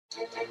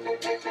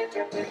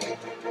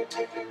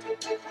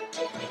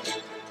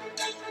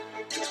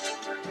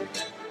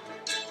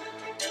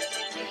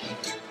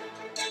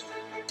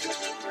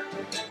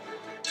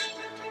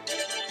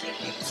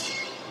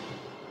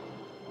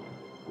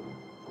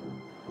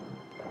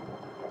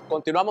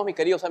Continuamos, mis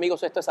queridos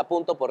amigos, esto es A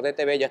Punto por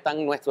DTV. Ya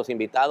están nuestros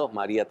invitados,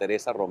 María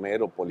Teresa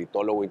Romero,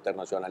 politólogo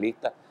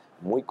internacionalista,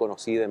 muy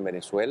conocida en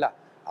Venezuela,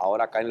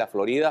 ahora acá en la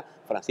Florida.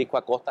 Francisco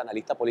Acosta,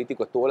 analista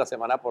político, estuvo la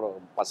semana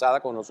pasada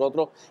con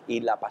nosotros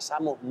y la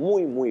pasamos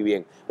muy, muy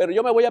bien. Pero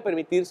yo me voy a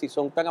permitir, si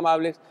son tan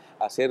amables,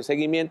 hacer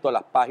seguimiento a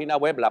las páginas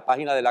web, la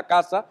página de la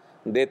casa,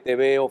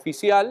 DTV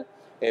Oficial,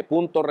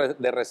 Punto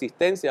de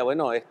Resistencia.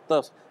 Bueno,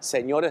 estos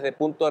señores de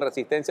Punto de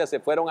Resistencia se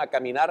fueron a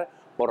caminar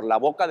por la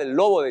boca del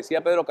lobo,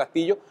 decía Pedro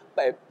Castillo,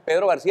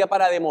 Pedro García,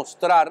 para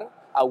demostrar,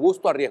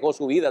 Augusto arriesgó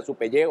su vida, su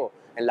pellejo,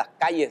 en las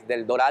calles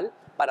del Doral,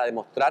 para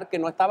demostrar que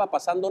no estaba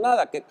pasando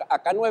nada, que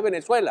acá no es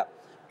Venezuela,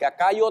 que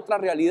acá hay otra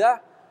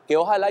realidad, que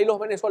ojalá y los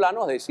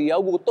venezolanos, decía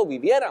Augusto,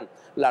 vivieran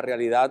la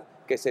realidad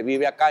que se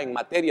vive acá en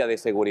materia de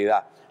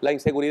seguridad. La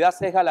inseguridad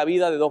ceja la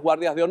vida de 2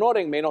 guardias de honor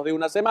en menos de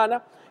una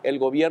semana. El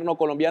gobierno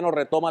colombiano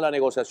retoma la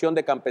negociación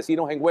de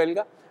campesinos en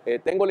huelga.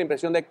 Tengo la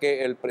impresión de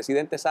que el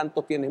presidente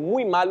Santos tiene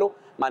muy malo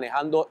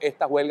manejando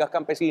estas huelgas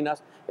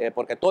campesinas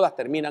porque todas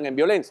terminan en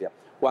violencia.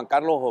 Juan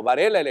Carlos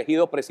Varela,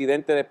 elegido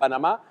presidente de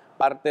Panamá,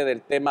 parte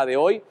del tema de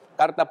hoy.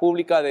 Carta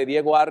pública de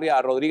Diego Arria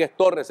a Rodríguez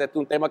Torres. Este es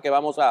un tema que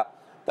vamos a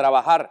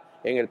trabajar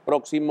en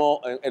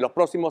los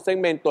próximos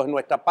segmentos en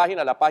nuestra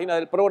página, la página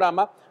del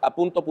programa,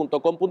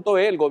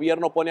 apunto.com.be. El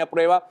gobierno pone a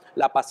prueba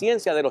la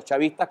paciencia de los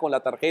chavistas con la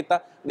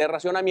tarjeta de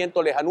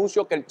racionamiento. Les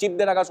anuncio que el chip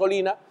de la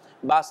gasolina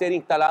va a ser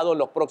instalado en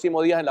los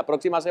próximos días, en la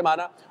próxima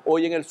semana.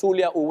 Hoy en el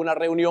Zulia hubo una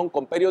reunión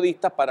con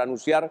periodistas para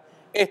anunciar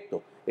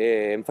esto.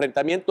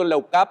 Enfrentamiento en la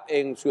UCAP,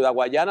 en Ciudad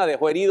Guayana,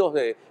 dejó heridos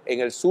en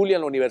el Zulia,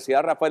 en la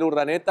Universidad Rafael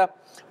Urdaneta.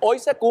 Hoy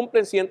se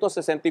cumplen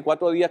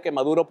 164 días que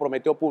Maduro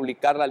prometió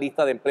publicar la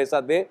lista de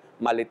empresas de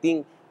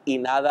maletín y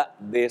nada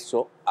de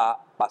eso ha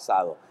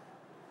pasado.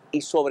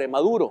 Y sobre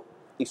Maduro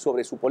y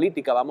sobre su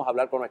política vamos a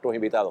hablar con nuestros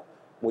invitados.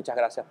 Muchas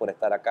gracias por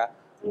estar acá.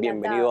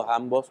 Bienvenidos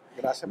ambos.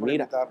 Gracias por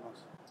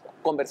invitarnos.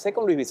 Conversé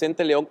con Luis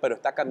Vicente León, pero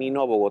está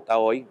camino a Bogotá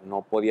hoy,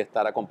 no podía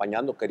estar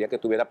acompañando, quería que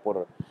estuviera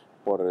por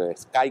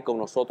Skype con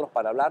nosotros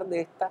para hablar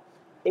de esta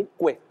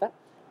encuesta,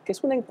 que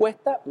es una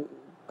encuesta,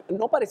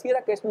 no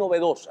pareciera que es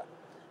novedosa,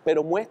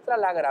 pero muestra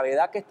la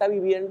gravedad que está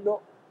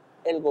viviendo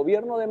el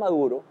gobierno de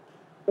Maduro,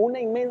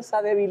 una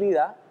inmensa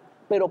debilidad,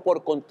 pero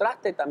por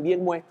contraste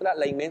también muestra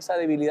la inmensa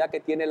debilidad que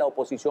tiene la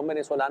oposición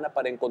venezolana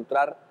para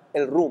encontrar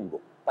el rumbo,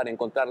 para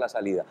encontrar la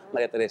salida.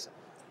 María Teresa.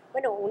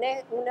 Bueno,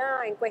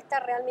 una encuesta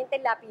realmente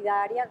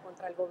lapidaria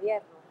contra el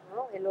gobierno,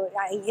 ¿no?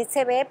 Ahí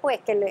se ve pues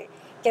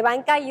que va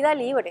en caída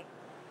libre.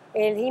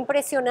 Es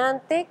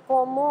impresionante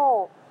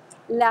cómo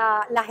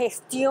la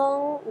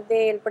gestión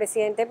del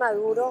presidente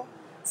Maduro,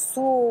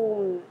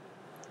 su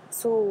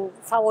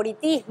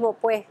favoritismo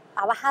pues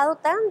ha bajado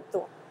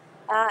tanto.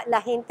 La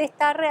gente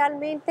está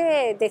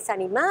realmente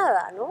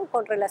desanimada, ¿no?,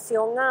 con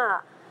relación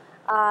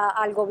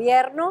al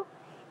gobierno.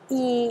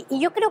 Y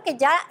yo creo que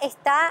ya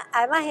está,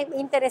 además es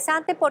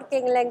interesante porque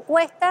en la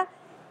encuesta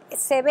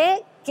se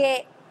ve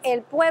que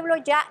el pueblo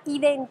ya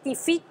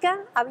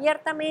identifica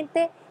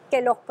abiertamente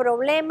que los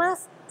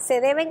problemas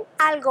se deben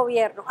al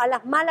gobierno, a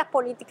las malas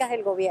políticas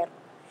del gobierno.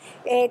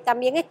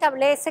 También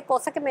establece,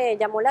 cosa que me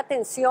llamó la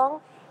atención,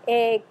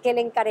 que el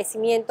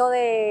encarecimiento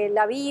de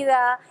la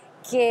vida,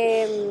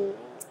 que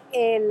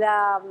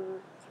la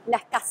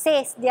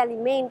escasez de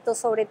alimentos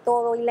sobre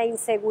todo y la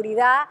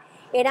inseguridad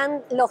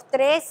eran los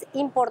 3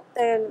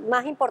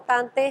 más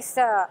importantes,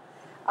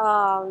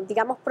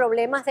 digamos,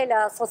 problemas de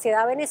la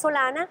sociedad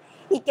venezolana,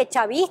 y que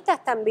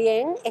chavistas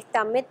también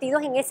están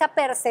metidos en esa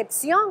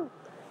percepción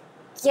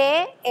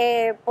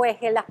que pues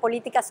las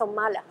políticas son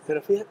malas.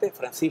 Pero fíjate,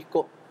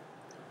 Francisco,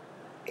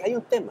 que hay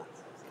un tema,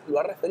 lo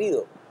ha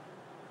referido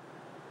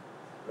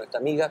nuestra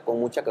amiga con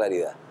mucha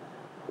claridad.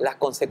 Las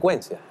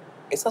consecuencias,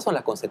 esas son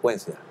las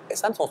consecuencias,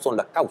 esas no son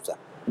las causas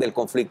del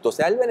conflicto. O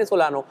sea, el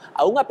venezolano,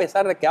 aún a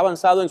pesar de que ha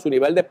avanzado en su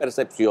nivel de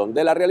percepción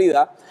de la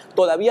realidad,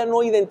 todavía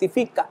no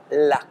identifica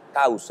las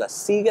causas,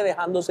 sigue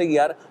dejándose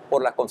guiar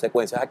por las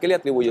consecuencias. ¿A qué le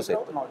atribuyes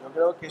esto? No, yo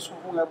creo que eso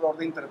es un error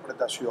de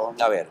interpretación.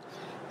 A ver.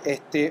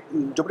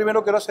 Yo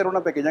primero quiero hacer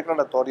una pequeña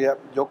aclaratoria.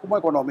 Yo como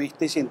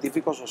economista y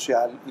científico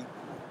social, y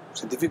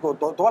científico,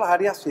 todas las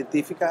áreas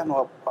científicas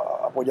nos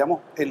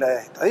apoyamos en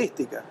la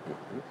estadística.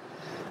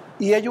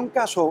 Y hay un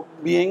caso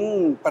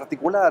bien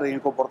particular en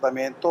el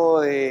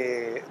comportamiento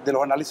de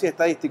los análisis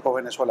estadísticos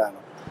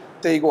venezolanos.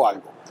 Te digo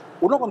algo.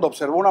 Uno cuando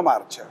observa una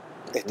marcha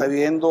está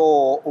viendo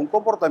un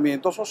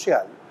comportamiento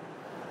social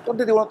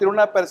donde uno tiene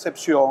una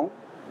percepción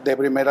de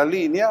primera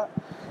línea,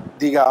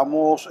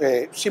 digamos,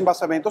 sin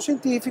basamento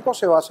científico,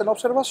 se basa en la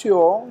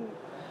observación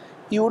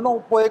y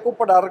uno puede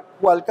comparar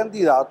cuál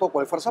candidato,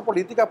 cuál fuerza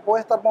política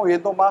puede estar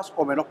moviendo más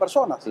o menos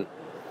personas. Sí.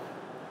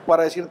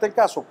 Para decirte el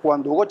caso,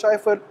 cuando Hugo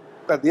Chávez fue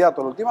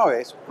candidato la última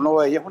vez, uno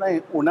veía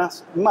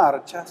unas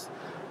marchas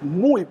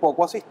muy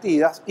poco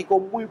asistidas y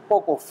con muy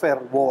poco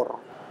fervor.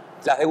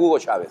 Las de Hugo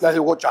Chávez. Las de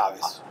Hugo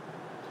Chávez.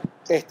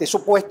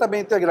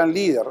 supuestamente el gran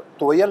líder.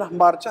 Tú veías las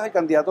marchas de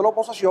candidatos a la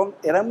oposición,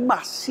 eran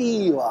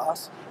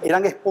masivas,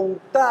 eran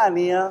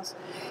espontáneas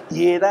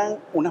y eran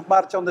unas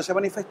marchas donde se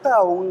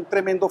manifestaba un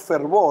tremendo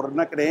fervor,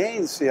 una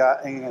creencia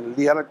en el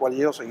líder al cual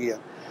ellos seguían.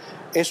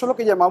 Eso es lo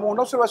que llamamos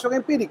una observación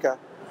empírica.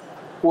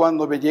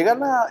 Cuando me llega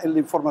la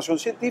información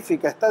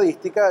científica,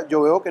 estadística,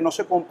 yo veo que no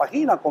se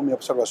compagina con mi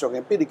observación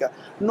empírica.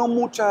 No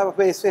muchas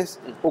veces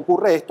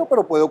ocurre esto,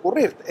 pero puede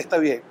ocurrir, está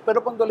bien.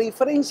 Pero cuando la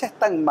diferencia es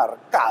tan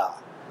marcada,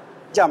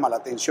 llama la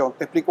atención.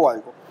 Te explico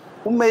algo.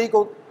 Un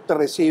médico te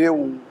recibe,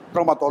 un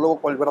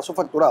traumatólogo con el brazo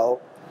fracturado,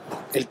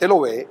 él te lo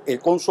ve, él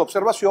con su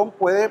observación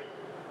puede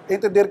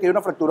entender que hay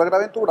una fractura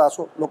grave en tu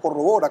brazo, lo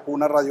corrobora con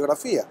una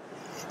radiografía.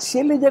 Si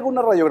él le llega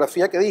una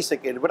radiografía que dice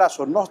que el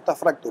brazo no está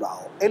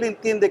fracturado, él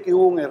entiende que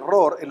hubo un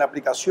error en la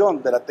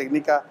aplicación de la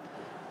técnica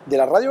de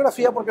la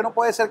radiografía, porque no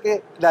puede ser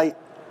que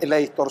la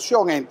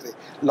distorsión entre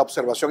la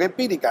observación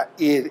empírica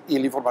y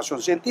la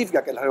información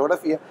científica, que es la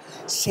radiografía,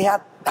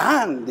 sea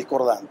tan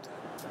discordante.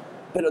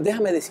 Pero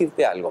déjame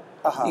decirte algo,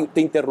 Ajá. y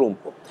te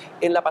interrumpo.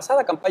 En la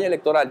pasada campaña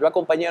electoral yo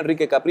acompañé a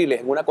Enrique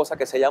Capriles en una cosa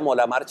que se llamó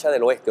la Marcha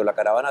del Oeste o la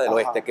Caravana del Ajá.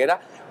 Oeste, que era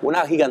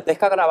una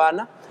gigantesca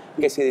caravana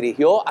que se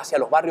dirigió hacia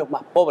los barrios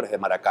más pobres de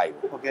Maracaibo.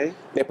 Okay.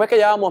 Después que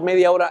llevábamos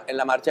media hora en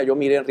la marcha, yo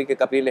miré a Enrique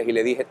Capriles y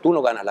le dije, tú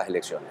no ganas las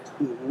elecciones.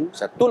 O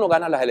sea, tú no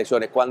ganas las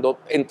elecciones. Cuando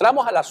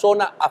entramos a la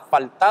zona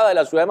asfaltada de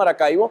la ciudad de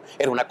Maracaibo,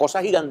 era una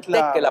cosa gigantesca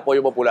Claro. el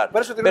apoyo popular.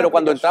 Pero Pero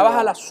cuando entrabas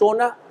a la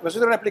zona... Eso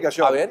tiene una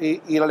explicación. A ver.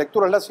 Y la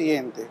lectura es la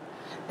siguiente.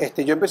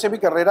 Yo empecé mi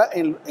carrera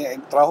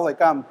en trabajo de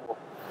campo.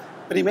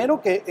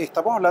 Primero que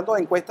estamos hablando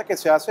de encuestas que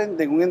se hacen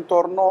en un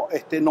entorno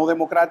no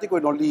democrático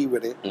y no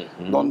libre,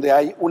 donde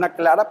hay una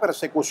clara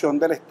persecución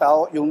del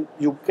Estado y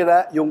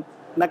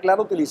una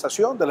clara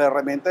utilización de la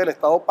herramienta del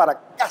Estado para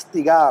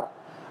castigar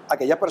a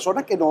aquellas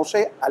personas que no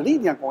se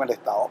alinean con el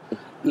Estado.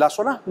 Las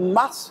zonas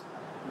más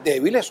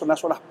débiles son las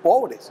zonas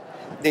pobres.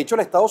 De hecho,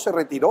 el Estado se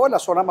retiró de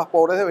las zonas más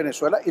pobres de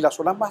Venezuela y las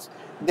zonas más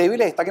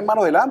débiles están en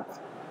manos del AMPA.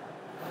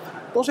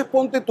 Entonces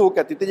ponte tú que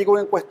a ti te llega un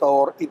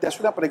encuestador y te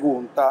hace una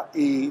pregunta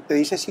y te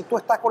dice si tú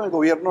estás con el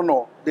gobierno o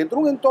no. Dentro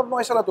de un entorno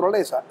de esa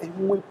naturaleza es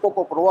muy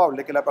poco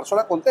probable que la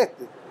persona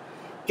conteste,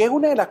 que es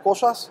una de las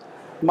cosas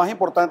más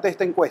importantes de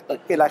esta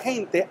encuesta, que la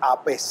gente,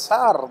 a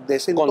pesar de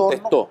ese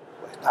entorno,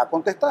 está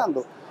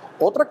contestando.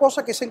 Otra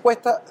cosa que esa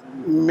encuesta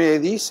me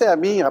dice a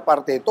mí,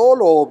 aparte de todo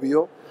lo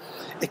obvio,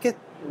 es que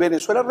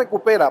Venezuela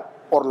recupera,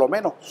 por lo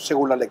menos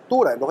según la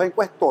lectura de los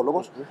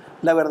encuestólogos,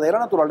 la verdadera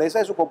naturaleza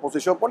de su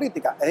composición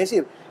política. Es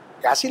decir,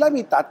 casi la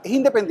mitad es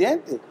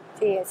independiente.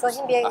 Sí, eso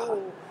es bien.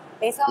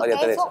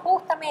 Eso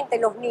justamente,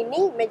 los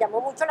niní me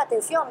llamó mucho la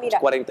atención. Mira,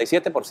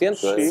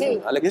 47%.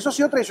 Sí. Y eso ha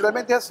sido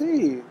tradicionalmente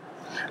así.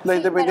 La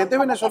independiente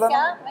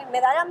venezolana. Me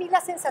da a mí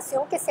la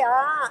sensación que se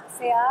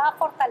ha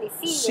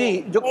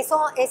fortalecido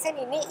ese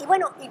niní. Y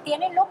bueno, y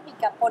tiene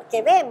lógica,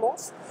 porque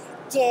vemos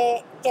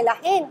que la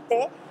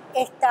gente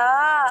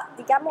está,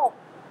 digamos,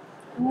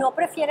 no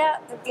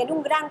tiene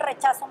un gran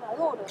rechazo a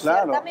Maduro,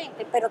 claro,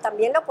 ciertamente, pero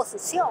también la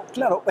oposición.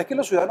 Claro, es que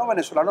los ciudadanos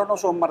venezolanos no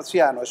son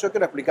marcianos, eso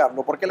quiero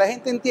explicarlo, porque la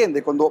gente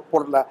entiende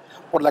por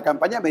la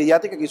campaña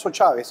mediática que hizo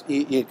Chávez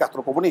y el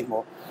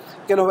castrocomunismo,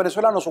 que los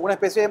venezolanos son una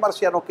especie de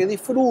marcianos que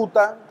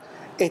disfrutan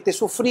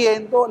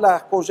sufriendo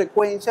las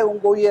consecuencias de un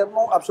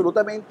gobierno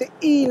absolutamente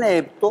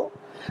inepto.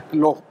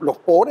 Los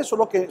pobres son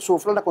los que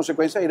sufren la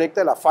consecuencia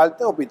directa de la falta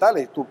de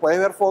hospitales. Tú puedes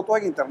ver fotos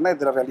en internet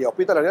de la realidad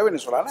hospitalaria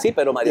venezolana. Sí,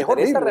 pero María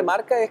Teresa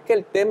remarca es que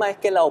el tema es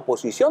que la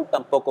oposición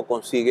tampoco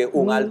consigue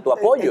un alto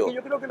apoyo. Es que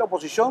yo creo que la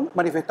oposición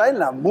manifestada en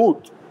la MUD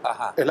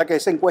es la que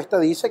esa encuesta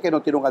dice que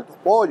no tiene un alto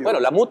apoyo. Bueno,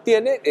 la MUD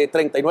tiene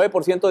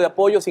 39% de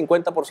apoyo,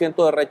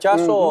 50% de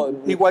rechazo.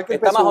 Igual que el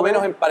está PSV. más o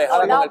menos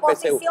emparejada con el PSV. La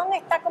oposición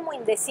está como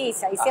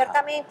indecisa y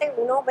ciertamente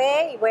uno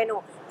ve y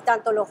bueno,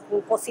 tanto los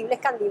posibles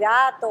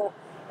candidatos,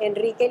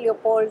 Enrique y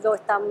Leopoldo,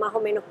 están más o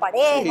menos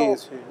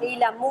parejos, y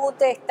la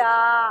MUD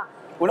está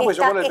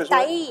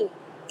ahí.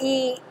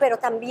 Pero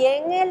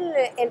también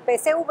el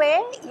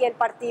PSV y el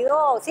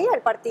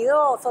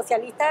Partido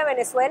Socialista de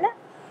Venezuela,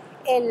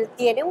 él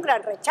tiene un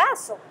gran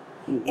rechazo.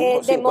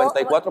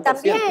 54%.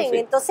 También, sí.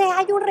 Entonces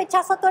hay un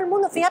rechazo a todo el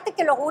mundo. Fíjate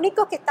que los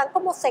únicos que están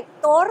como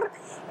sector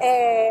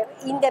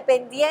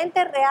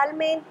independiente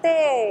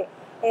realmente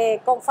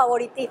con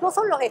favoritismo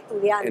son los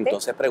estudiantes.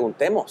 Entonces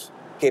preguntemos,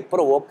 ¿qué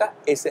provoca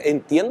ese?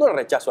 Entiendo el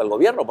rechazo al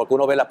gobierno, porque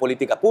uno ve la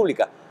política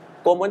pública.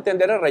 ¿Cómo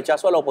entender el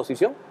rechazo a la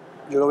oposición?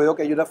 Yo lo veo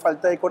que hay una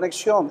falta de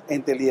conexión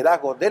entre el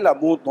liderazgo de la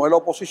MUD, no de la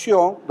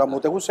oposición. La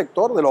MUD es un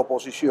sector de la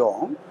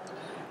oposición.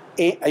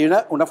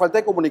 Hay una falta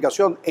de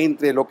comunicación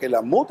entre lo que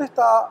la MUD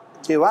está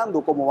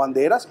llevando como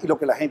banderas y lo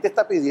que la gente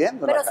está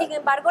pidiendo. Pero sin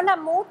embargo la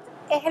MUD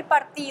es el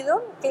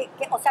partido que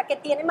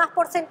tiene más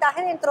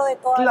porcentaje dentro de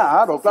toda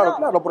la oposición.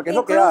 Claro, porque es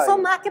lo que hay. Incluso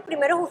más que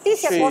Primero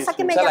Justicia, cosa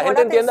que me llamó la atención. La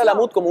gente entiende a la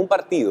MUD como un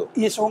partido.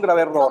 Y eso es un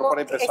grave error, por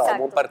empezar. Exacto,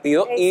 como un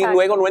partido, y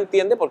luego no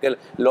entiende porque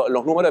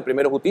los números de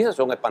Primero Justicia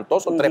son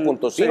espantosos,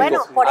 3.5,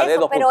 bueno, por AD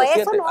eso, 2.7. pero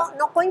eso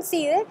no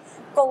coincide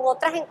con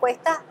otras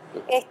encuestas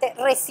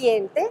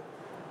recientes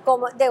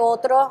como de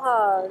otros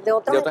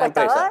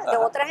empresas, de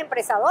otras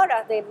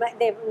empresadoras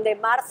de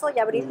marzo y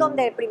abril,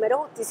 donde el Primero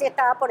Justicia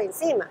estaba por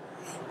encima.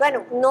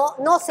 Bueno,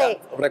 no sé.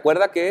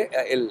 Recuerda que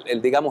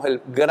digamos,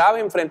 el grave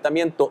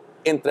enfrentamiento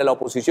entre la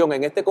oposición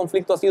en este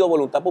conflicto ha sido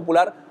Voluntad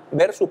Popular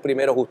versus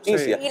Primero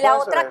Justicia. Y la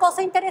otra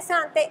cosa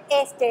interesante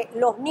es que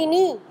los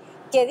niní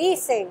que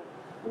dicen,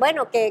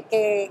 bueno,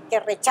 que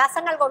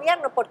rechazan al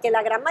gobierno, porque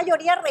la gran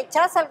mayoría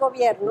rechaza al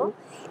gobierno,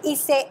 y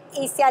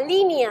se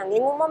alinean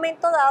en un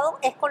momento dado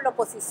es con la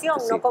oposición,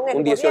 Sí, no con el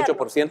un 18%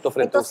 gobierno. frente a un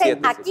 7%. Entonces,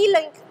 aquí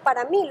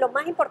para mí lo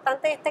más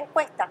importante de esta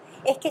encuesta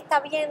es que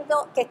está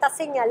viendo, que está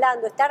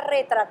señalando, está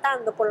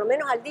retratando, por lo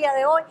menos al día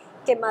de hoy,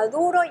 que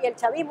Maduro y el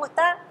chavismo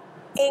están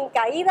en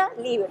caída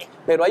libre.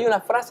 Pero hay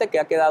una frase que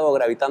ha quedado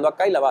gravitando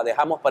acá y la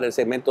dejamos para el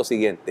segmento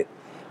siguiente.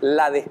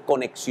 La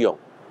desconexión.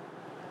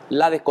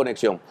 La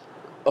desconexión.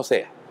 O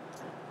sea,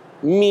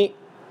 mi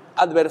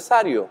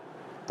adversario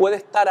puede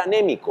estar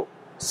anémico,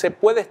 se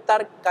puede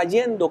estar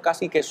cayendo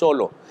casi que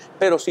solo,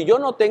 pero si yo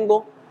no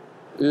tengo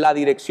la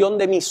dirección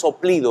de mi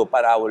soplido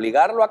para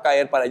obligarlo a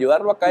caer, para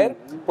ayudarlo a caer,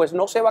 pues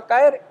no se va a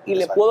caer y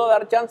le puedo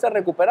dar chance de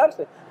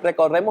recuperarse.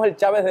 Recordemos el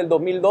Chávez del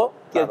 2002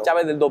 y el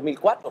Chávez del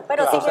 2004.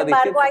 Pero sin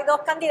embargo hay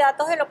dos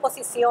candidatos de la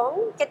oposición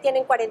que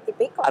tienen 40 y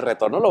pico. Al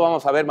retorno lo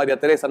vamos a ver, María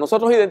Teresa.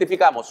 Nosotros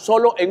identificamos,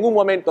 solo en un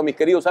momento, mis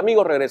queridos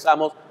amigos,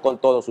 regresamos con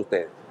todos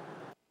ustedes.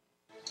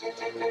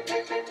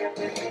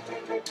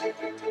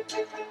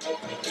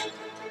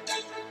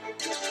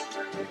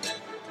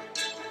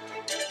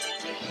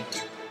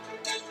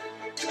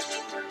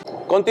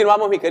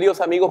 Continuamos, mis queridos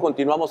amigos,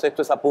 continuamos.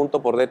 Esto es A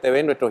Punto por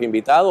DTV. Nuestros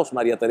invitados,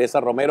 María Teresa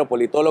Romero,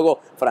 politólogo,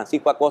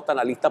 Francisco Acosta,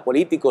 analista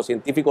político,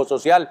 científico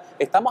social.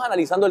 Estamos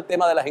analizando el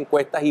tema de las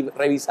encuestas y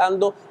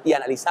revisando y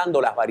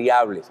analizando las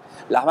variables.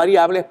 Las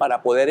variables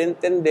para poder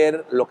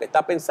entender lo que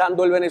está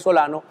pensando el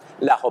venezolano,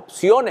 las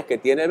opciones que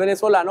tiene el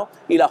venezolano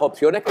y las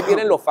opciones que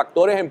tienen los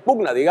factores en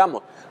pugna,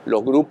 digamos,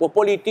 los grupos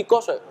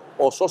políticos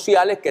o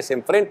sociales que se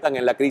enfrentan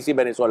en la crisis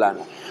venezolana.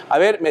 A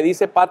ver, me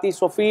dice Patti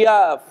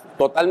Sofía,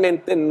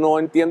 totalmente no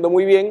entiendo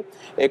muy bien.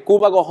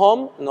 Cuba Go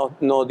Home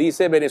nos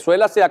dice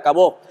Venezuela se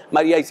acabó.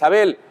 María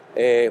Isabel,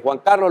 Juan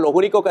Carlos, los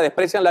únicos que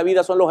desprecian la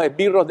vida son los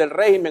esbirros del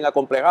régimen,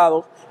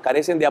 acomplejados,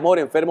 carecen de amor,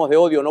 enfermos de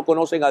odio, no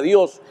conocen a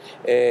Dios.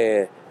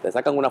 Te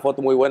sacan una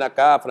foto muy buena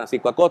acá,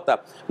 Francisco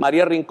Acosta.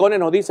 María Rincones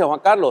nos dice,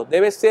 Juan Carlos,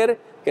 debe ser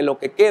que lo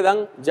que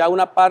quedan ya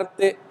una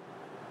parte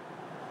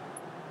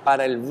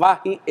para el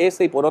Baji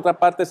ese y por otra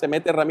parte se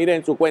mete Ramírez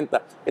en su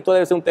cuenta. Esto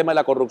debe ser un tema de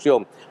la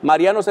corrupción.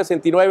 Mariano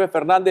 69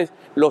 Fernández,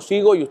 lo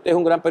sigo y usted es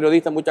un gran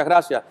periodista, muchas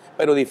gracias,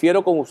 pero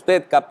difiero con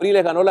usted.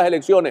 Capriles ganó las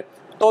elecciones,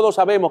 todos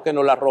sabemos que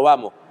nos las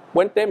robamos.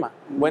 Buen tema,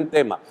 buen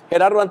tema.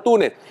 Gerardo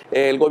Antúnez,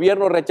 el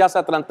gobierno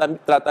rechaza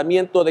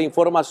tratamiento de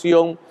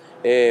información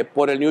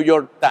por el New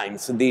York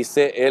Times,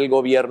 dice el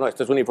gobierno.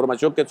 Esta es una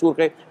información que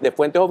surge de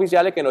fuentes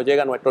oficiales que nos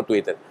llega a nuestro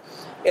Twitter.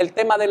 El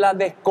tema de la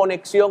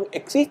desconexión,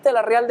 ¿existe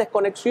la real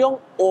desconexión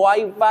o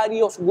hay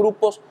varios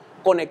grupos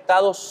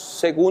conectados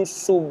según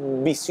su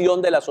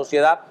visión de la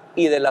sociedad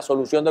y de la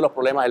solución de los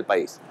problemas del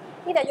país?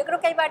 Mira, yo creo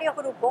que hay varios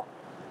grupos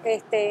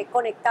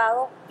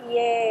conectados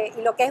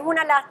y lo que es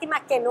una lástima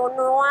es que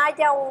no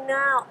haya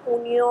una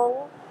unión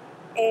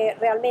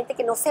realmente,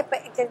 que no se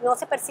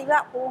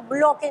perciba un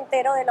bloque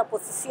entero de la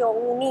oposición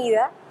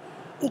unida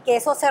y que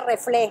eso se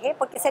refleje,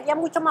 porque sería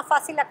mucho más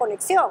fácil la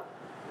conexión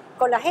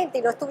con la gente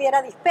y no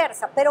estuviera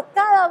dispersa. Pero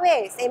cada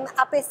vez,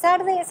 a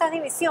pesar de esas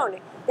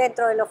divisiones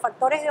dentro de los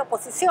factores de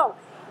oposición,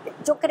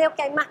 yo creo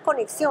que hay más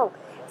conexión.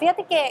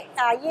 Fíjate que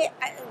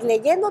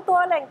leyendo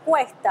toda la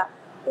encuesta,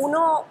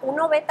 uno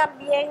ve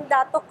también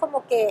datos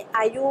como que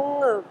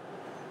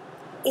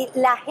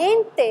la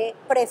gente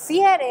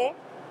prefiere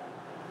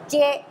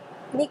que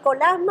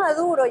Nicolás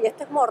Maduro, y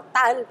esto es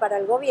mortal para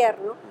el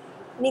gobierno,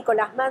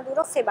 Nicolás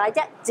Maduro se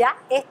vaya ya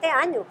este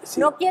año. Sí.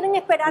 No quieren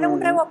esperar a un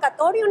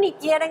revocatorio, ni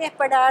quieren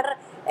esperar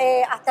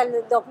hasta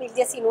el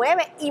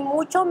 2019, y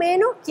mucho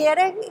menos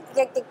quieren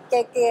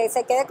que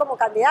se quede como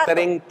candidato.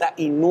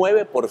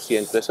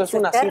 39%. Eso es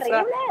una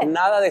cifra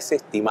nada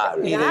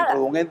desestimable. Y dentro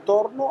de un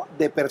entorno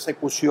de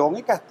persecución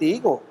y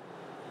castigo.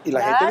 Y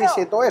la gente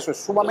diciendo eso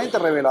es sumamente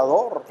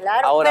revelador.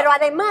 Claro, ahora, pero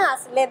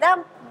además le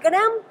dan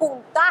gran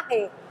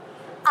puntaje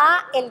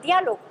a el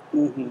diálogo.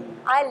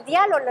 Al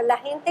diálogo, la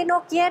gente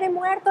no quiere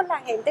muertos, la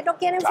gente no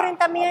quiere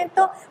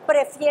enfrentamientos,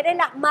 prefiere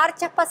las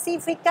marchas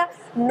pacíficas,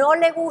 no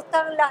le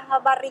gustan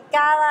las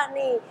barricadas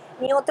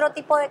ni otro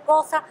tipo de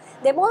cosas,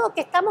 de modo que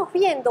estamos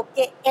viendo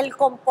que el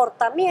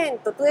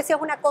comportamiento, tú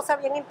decías una cosa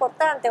bien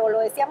importante, o lo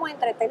decíamos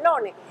entre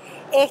telones,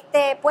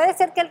 puede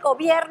ser que el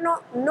gobierno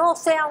no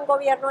sea un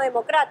gobierno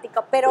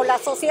democrático, pero la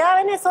sociedad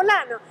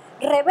venezolana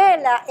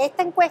revela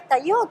esta encuesta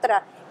y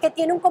otra, que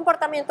tiene un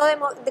comportamiento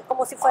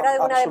como si fuera de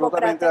una Absolutamente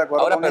democracia. de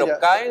acuerdo Ahora, con pero ella.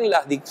 caen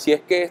si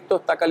es que esto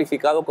está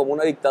calificado como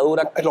una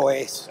dictadura. Lo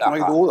es, no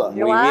hay Ajá, duda. muy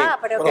Lo bien. pero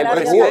Pero claro,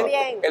 no hay yo duda.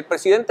 también. El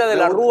presidente de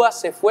la Yo- Rúa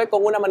se fue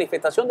con una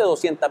manifestación de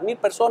 200.000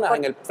 personas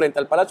frente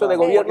al Palacio de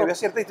Porque Gobierno. había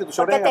ciertas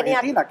instituciones Porque en tenía-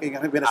 Argentina que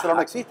en Venezuela no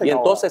Ajá. existen. Y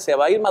entonces se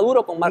va a ir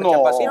Maduro con marcha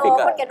No. pacífica. No,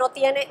 porque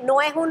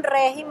no es un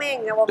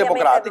régimen, obviamente.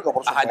 Democrático,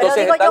 por Ajá, supuesto.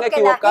 entonces digo yo están que la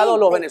equivocados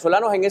los gente-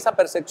 venezolanos en esa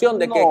percepción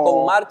de que No.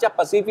 con marchas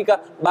pacíficas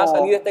va a No.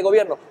 salir este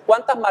gobierno.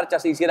 ¿Cuántas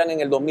marchas se hicieran en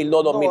el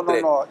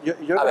 2002-2003? No. Yo A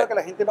creo ver. que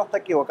la gente no está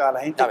equivocada. La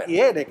gente A ver.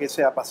 quiere que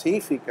sea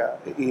pacífica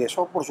y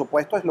eso, por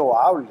supuesto, es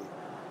loable.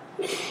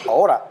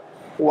 Ahora,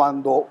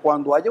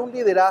 cuando haya un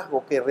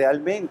liderazgo que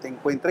realmente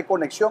encuentre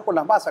conexión con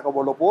las masas,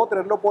 como lo pudo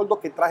tener Leopoldo,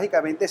 que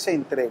trágicamente se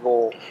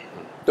entregó,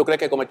 ¿Tú crees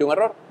que cometió un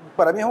error?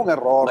 para mí es un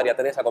error. María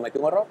Teresa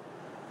cometió un error.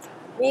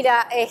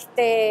 Mira,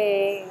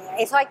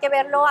 eso hay que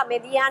verlo a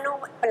mediano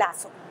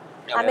plazo.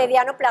 A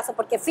mediano plazo,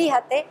 porque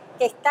fíjate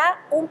que está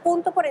un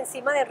punto por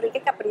encima de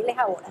Enrique Capriles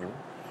ahora.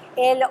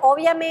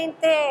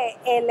 Obviamente,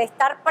 el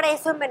estar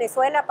preso en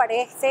Venezuela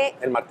parece...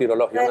 El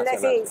martirologio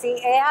nacional. Sí,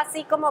 es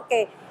así como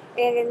que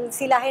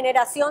si la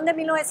generación de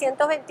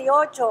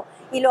 1928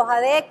 y los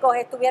adecos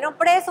estuvieron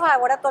presos,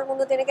 ahora todo el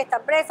mundo tiene que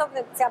estar preso,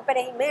 sean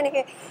Pérez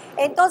Jiménez.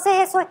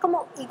 Entonces eso es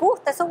como,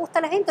 eso gusta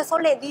a la gente, eso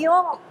le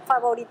dio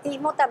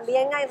favoritismo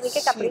también a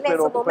Enrique Capriles en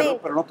su momento.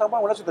 Pero no estamos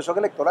en una situación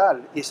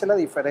electoral, y esa es la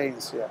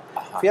diferencia.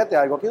 Ajá. Fíjate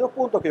algo, aquí hay dos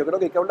puntos que yo creo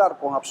que hay que hablar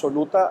con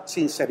absoluta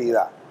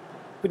sinceridad.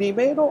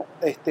 Primero,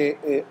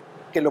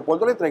 que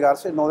Leopoldo al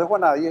entregarse no dejó a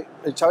nadie.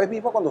 El Chávez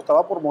mismo, cuando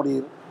estaba por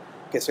morir,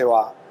 que se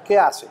va, ¿qué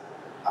hace?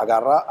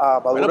 Agarra a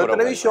Maduro en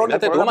televisión.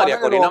 Imagínate le pone tú, la mano María en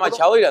el Corina hombro.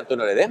 Machado y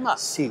Antonio Ledesma.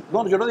 Sí,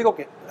 no, yo no digo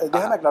que.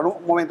 Déjame aclarar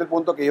un momento el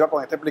punto que iba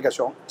con esta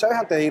explicación. Chávez,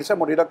 antes de irse a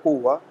morir a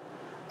Cuba,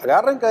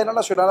 agarra en cadena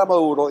nacional a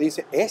Maduro y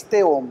dice: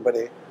 este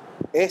hombre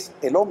es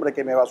el hombre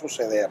que me va a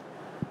suceder.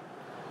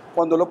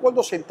 Cuando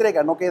Leopoldo se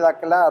entrega, no queda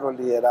claro el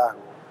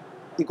liderazgo.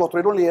 Y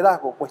construir un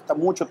liderazgo cuesta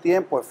mucho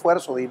tiempo,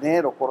 esfuerzo,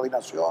 dinero,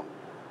 coordinación.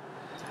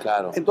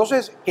 Claro.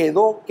 Entonces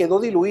quedó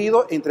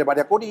diluido entre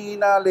María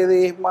Corina,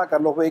 Ledesma,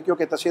 Carlos Vecchio,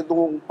 que está haciendo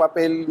un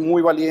papel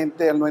muy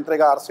valiente al no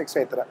entregarse,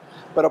 etc.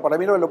 Pero para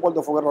mí lo de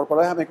Leopoldo fue un error, pero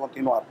déjame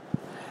continuar.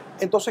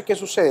 Entonces, ¿qué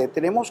sucede?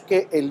 Tenemos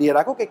que el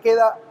liderazgo que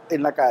queda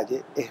en la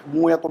calle es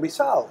muy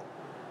atomizado.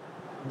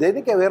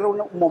 Debe que haber un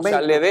momento... O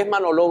sea, Ledesma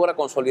no logra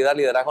consolidar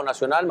liderazgo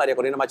nacional, María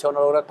Corina Machado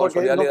no logra porque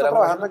consolidar no está liderazgo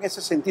trabajando nacional. en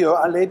ese sentido.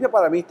 Aleipia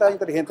para mí está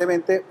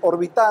inteligentemente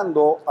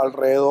orbitando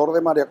alrededor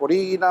de María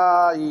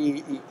Corina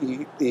y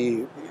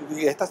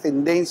esta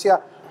tendencia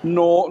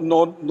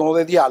no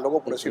de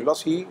diálogo, por decirlo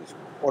así,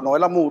 o no de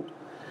la MUD,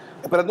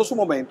 esperando su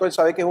momento. Él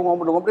sabe que es un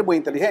hombre muy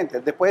inteligente.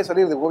 Él, después de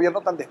salir de un gobierno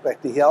tan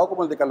desprestigiado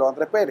como el de Carlos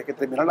Andrés Pérez, que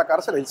terminó en la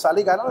cárcel, él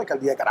sale y gana la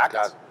alcaldía de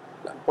Caracas.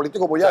 Claro. Un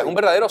político O muy sea, es hábil. un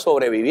verdadero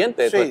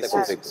sobreviviente de todo Sí, este sí,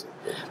 conflicto. sí.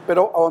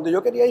 Pero a donde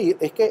yo quería ir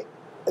es que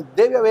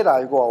debe haber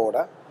algo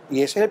ahora,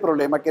 y ese es el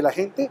problema, que la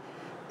gente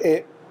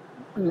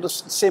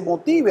se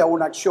motive a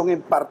una acción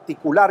en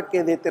particular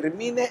que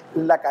determine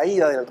la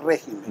caída del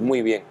régimen.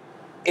 Muy bien.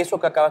 Eso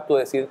que acabas tú de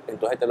decir,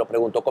 entonces te lo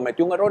pregunto,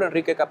 ¿cometió un error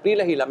Enrique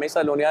Capriles y la Mesa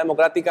de la Unidad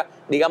Democrática,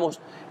 digamos,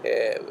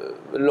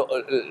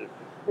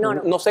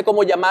 no sé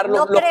cómo llamarlos,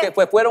 No los creo.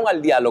 que fueron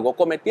al diálogo,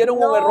 cometieron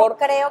un error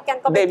creo que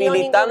han cometido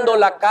debilitando ningún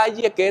la error.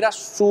 calle, que era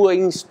su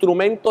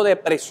instrumento de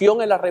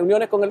presión en las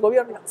reuniones con el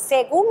gobierno?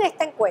 Según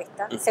esta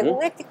encuesta,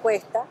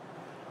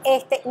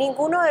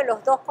 ninguno de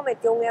los dos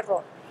cometió un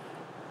error.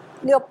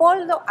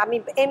 Leopoldo,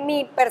 en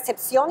mi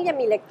percepción y en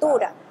mi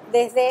lectura,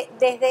 desde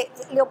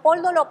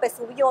Leopoldo López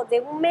subió de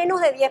un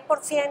menos de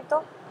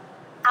 10%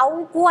 a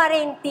un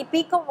 40 y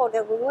pico, porque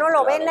uno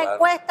lo ve en la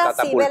encuesta,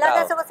 si ve la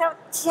tasa,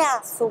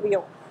 ya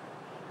subió.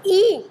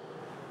 Y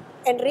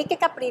Enrique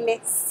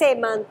Capriles se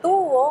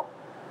mantuvo,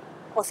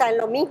 o sea, en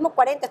lo mismo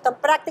 40, están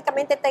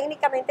prácticamente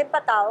técnicamente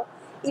empatados,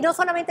 y no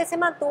solamente se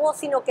mantuvo,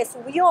 sino que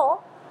subió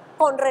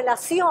con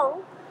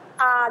relación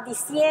a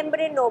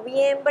diciembre,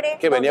 noviembre.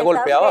 Que venía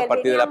golpeado a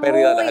partir de la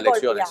pérdida de las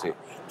elecciones. Sí.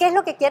 ¿Qué es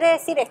lo que quiere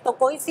decir esto?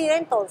 Coincide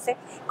entonces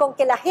con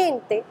que la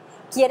gente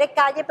quiere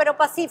calle pero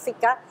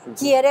pacífica,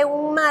 quiere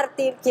un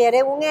mártir,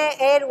 quiere un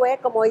héroe,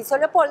 como hizo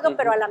Leopoldo,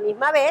 pero a la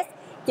misma vez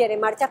quiere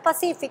marchas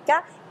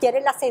pacíficas, quiere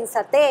la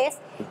sensatez,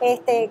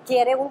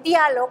 quiere un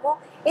diálogo.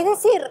 Es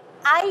decir,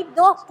 hay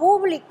dos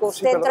públicos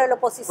dentro de la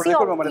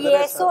oposición y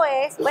eso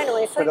es, bueno,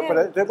 eso pero es...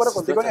 estoy de acuerdo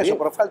contigo en eso,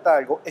 pero falta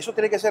algo. Eso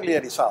tiene que ser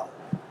liderizado.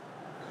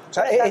 O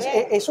sea,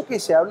 eso que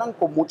se hablan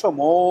con mucho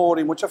amor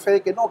y mucha fe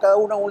de que no, cada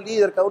uno es un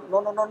líder, cada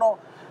uno, no.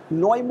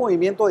 No hay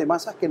movimiento de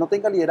masas que no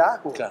tenga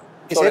liderazgo. Claro.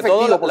 Que Sobre sea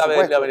efectivo, todo por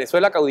supuesto. la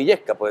Venezuela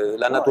caudillesca, pues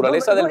la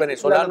naturaleza del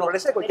venezolano. La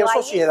naturaleza de cualquier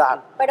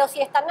sociedad. Pero si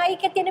están ahí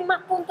que tienen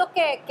más puntos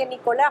que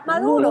Nicolás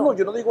Maduro. No,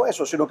 yo no digo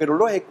eso, sino que no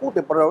lo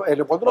ejecuten. Pero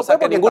O sea,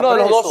 que ninguno de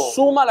los dos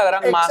suma la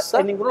gran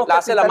masa, la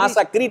hace la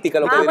masa crítica,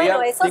 lo que dirían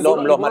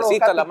los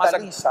marxistas,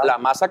 la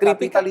masa crítica.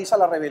 Capitaliza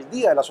la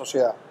rebeldía de la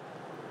sociedad.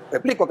 Me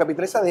explico,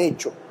 capitaliza de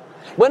hecho.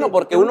 Bueno,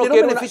 porque uno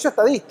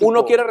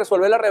quiere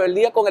resolver la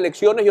rebeldía con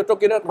elecciones y otro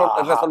quiere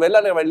resolver la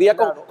rebeldía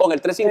con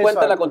el 350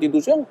 de la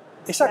Constitución.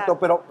 Exacto,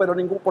 pero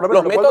ningún... Por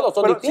Los métodos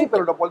son distintos. Sí,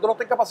 pero Leopoldo no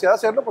tiene capacidad de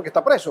hacerlo porque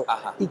está preso.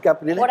 Ajá. Y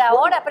Capriles... Por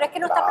ahora, pero es que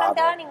no está Claro.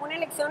 planteada ninguna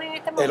elección en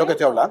este momento. Es lo que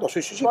estoy hablando,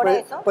 sí. Por Pero,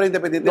 eso. pero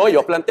independientemente... No,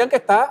 ellos plantean que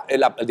está,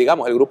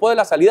 digamos, el grupo de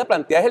la salida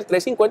plantea es el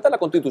 350 de la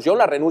Constitución,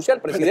 la renuncia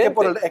del presidente.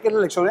 Es que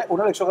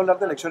una elección hablar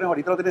de elecciones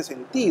ahorita no tiene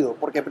sentido,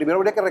 porque primero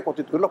habría que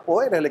reconstituir los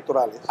poderes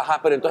electorales. Ajá,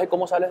 pero entonces,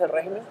 ¿cómo sales del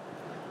régimen?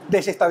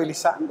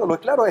 Desestabilizándolo,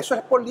 claro, eso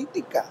es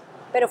política.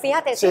 Pero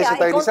fíjate, Se sí, hay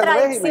desestabiliza el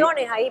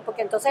contradicciones ahí,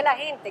 porque entonces la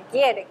gente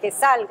quiere que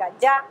salga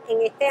ya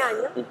en este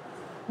año,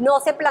 no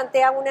se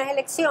plantean unas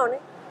elecciones,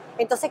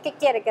 entonces ¿qué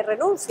quiere? Que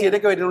renuncie.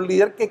 Tiene que venir un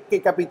líder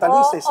que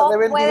capitalice esa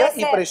rebeldía puede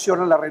y ser.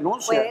 presione la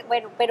renuncia.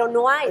 Bueno, pero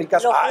no hay. El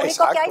caso- Los únicos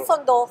que hay exacto.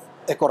 son dos.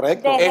 Es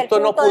correcto. Desde el Esto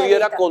no punto de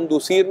pudiera vista.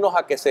 conducirnos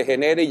a que se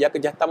genere, ya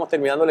que ya estamos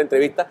terminando la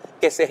entrevista,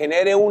 que se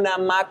genere una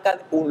hamaca,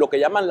 lo que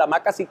llaman la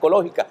hamaca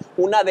psicológica,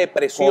 una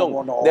depresión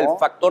 ¿Cómo no? del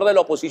factor de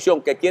la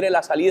oposición que quiere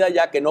la salida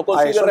ya, que no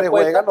consigue eso le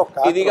respuesta juegan los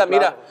Castro, y diga,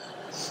 mira,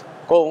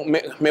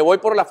 me voy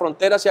por la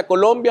frontera hacia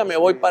Colombia, me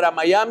voy para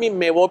Miami,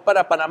 me voy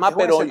para Panamá, Es un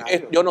pero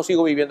escenario. yo no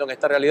sigo viviendo en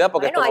esta realidad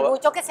porque Bueno, esto hay no va-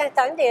 muchos que se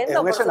están yendo, Es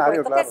un por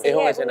escenario, supuesto claro. que sí, Es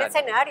un es un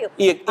escenario.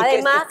 ¿Y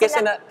Además,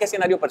 qué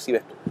escenario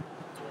percibes tú?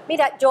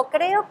 Mira, yo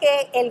creo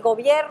que el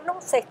gobierno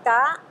se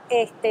está,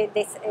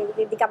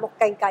 digamos,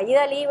 que en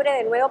caída libre,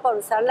 de nuevo, para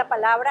usar la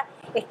palabra,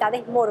 está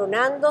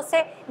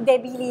desmoronándose,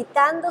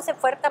 debilitándose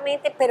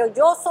fuertemente, pero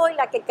yo soy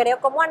la que creo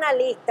como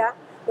analista,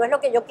 no es lo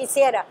que yo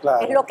quisiera,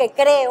 Claro. es lo que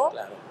creo,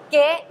 Claro.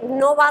 que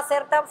no va a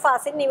ser tan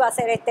fácil ni va a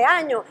ser este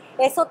año.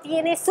 Eso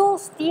tiene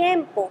sus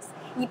tiempos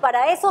y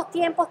para esos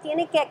tiempos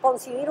tiene que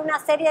coincidir una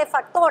serie de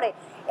factores.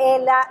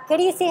 La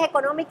crisis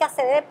económica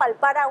se debe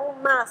palpar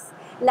aún más.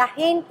 La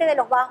gente de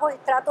los bajos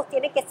estratos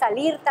tiene que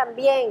salir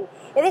también.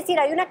 Es decir,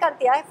 hay una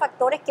cantidad de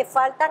factores que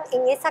faltan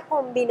en esa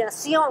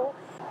combinación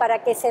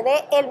para que se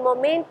dé el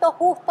momento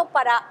justo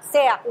para,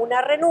 sea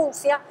una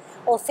renuncia,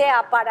 o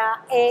sea,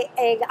 para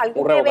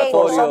algún Un evento, revocatorio.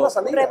 Forzar la un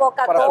salida, para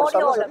revocatorio.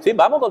 forzar la salida. Sí,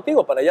 vamos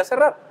contigo para ya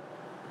cerrar.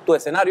 Tu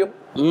escenario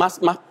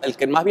el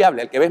que más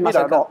viable, el que ves más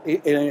Mira, cercano. no,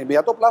 en el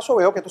inmediato plazo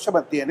veo que esto se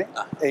mantiene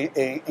Ah.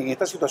 en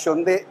esta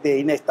situación de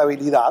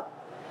inestabilidad,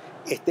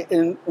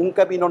 en un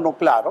camino no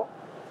claro.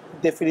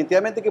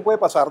 Definitivamente que puede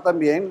pasar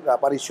también la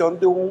aparición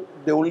de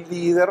un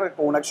líder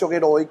con una acción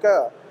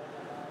heroica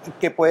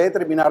que puede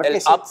determinar El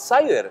que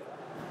outsider.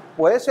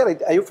 puede ser.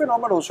 Hay un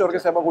fenómeno, un señor que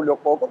se llama Julio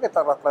Coco que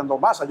está arrastrando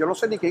masa, yo no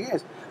sé ni quién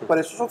es, pero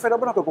esos son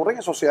fenómenos que ocurren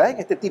en sociedades en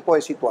este tipo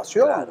de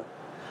situación. Claro.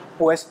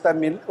 Pues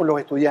también los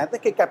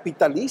estudiantes que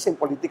capitalicen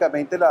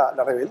políticamente la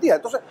rebeldía.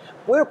 Entonces,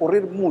 puede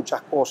ocurrir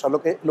muchas cosas.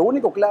 Lo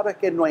único claro es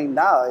que no hay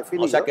nada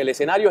definido. O sea que el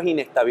escenario es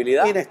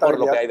inestabilidad, por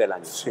lo que hay del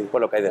año. Sí.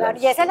 Por lo que hay del Claro,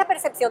 año. y esa es la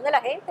percepción de la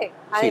gente. Sí,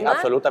 Además,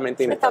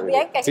 absolutamente inestabilidad.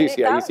 también, que es Sí, ahí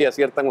inestable. sí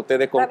aciertan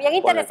ustedes con. Está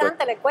bien con la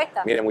interesante la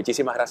encuesta. Mire,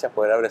 muchísimas gracias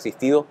por haber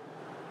asistido.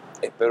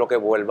 Espero que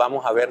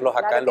volvamos a verlos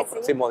acá Claro en los que sí.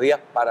 próximos días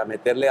para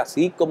meterle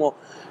así como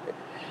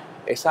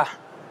esas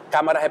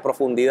cámaras de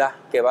profundidad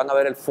que van a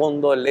ver el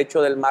fondo, el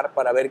lecho del mar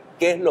para ver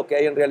qué es lo que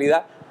hay en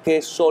realidad, qué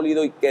es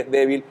sólido y qué es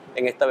débil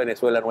en esta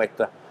Venezuela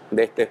nuestra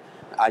de este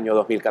año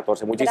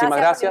 2014. Muchísimas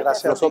Gracias.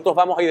 gracias. Nosotros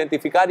vamos a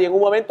identificar y en un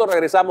momento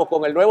regresamos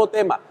con el nuevo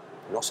tema.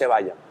 No se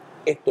vayan.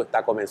 Esto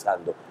está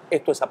comenzando.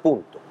 Esto es A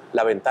Punto,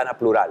 la ventana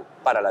plural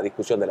para la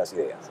discusión de las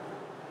ideas.